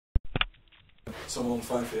Someone on the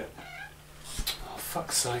phone for you. Oh,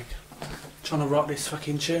 fuck's sake. I'm trying to rock this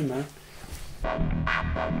fucking tune, man.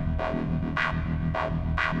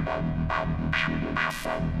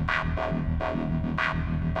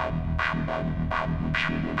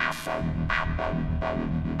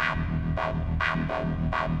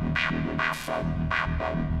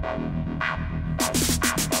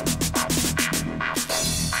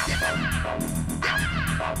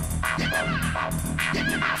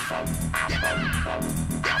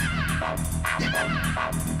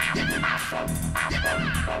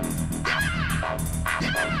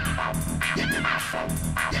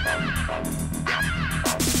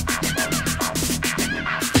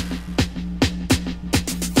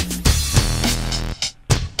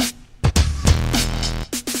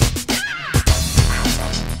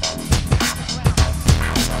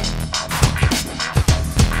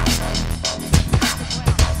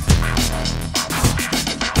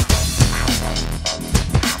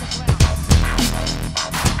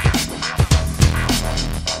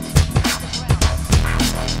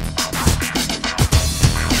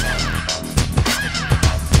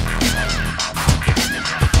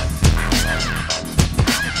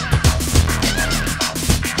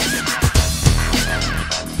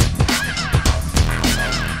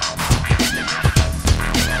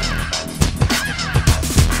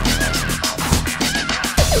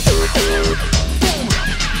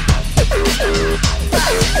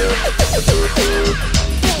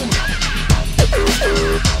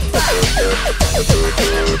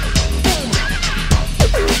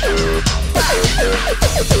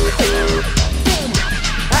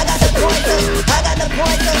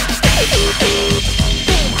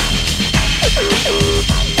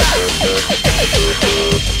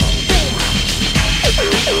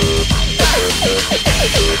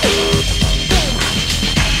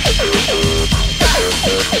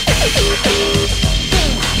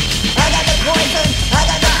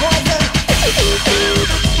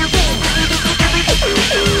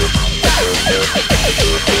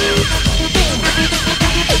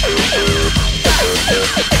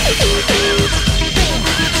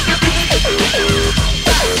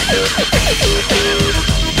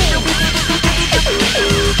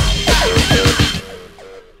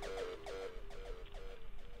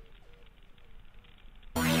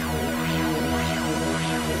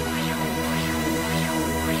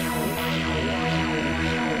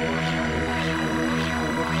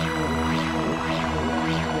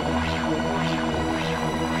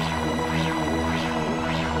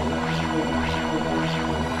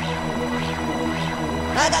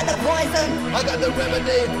 I got the poison. I got the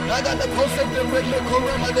remedy. I got the pulsating rhythmical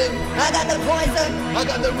remedy. I got the poison. I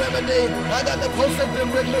got the remedy. I got the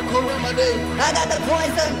pulsating rhythmical remedy. I got the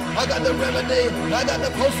poison. I got the remedy. I got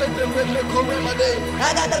the pulsating rhythmical remedy.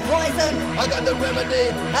 I got the poison. I got the remedy.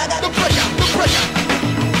 I got the pressure. The pressure.